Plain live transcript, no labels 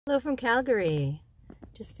Hello from Calgary.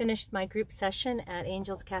 Just finished my group session at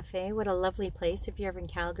Angels Cafe. What a lovely place. If you're ever in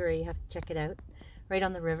Calgary, you have to check it out. Right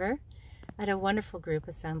on the river. I had a wonderful group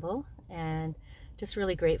assemble and just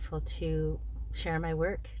really grateful to share my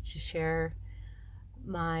work, to share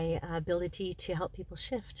my ability to help people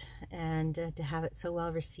shift and to have it so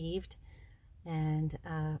well received, and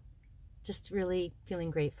just really feeling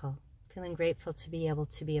grateful to be able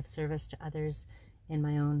to be of service to others in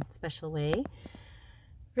my own special way.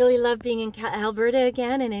 Really love being in Alberta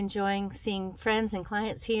again and enjoying seeing friends and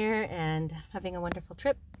clients here and having a wonderful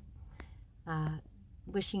trip.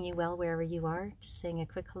 Wishing you well wherever you are. Just saying a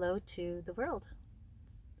quick hello to the world.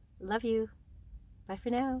 Love you. Bye for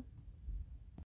now.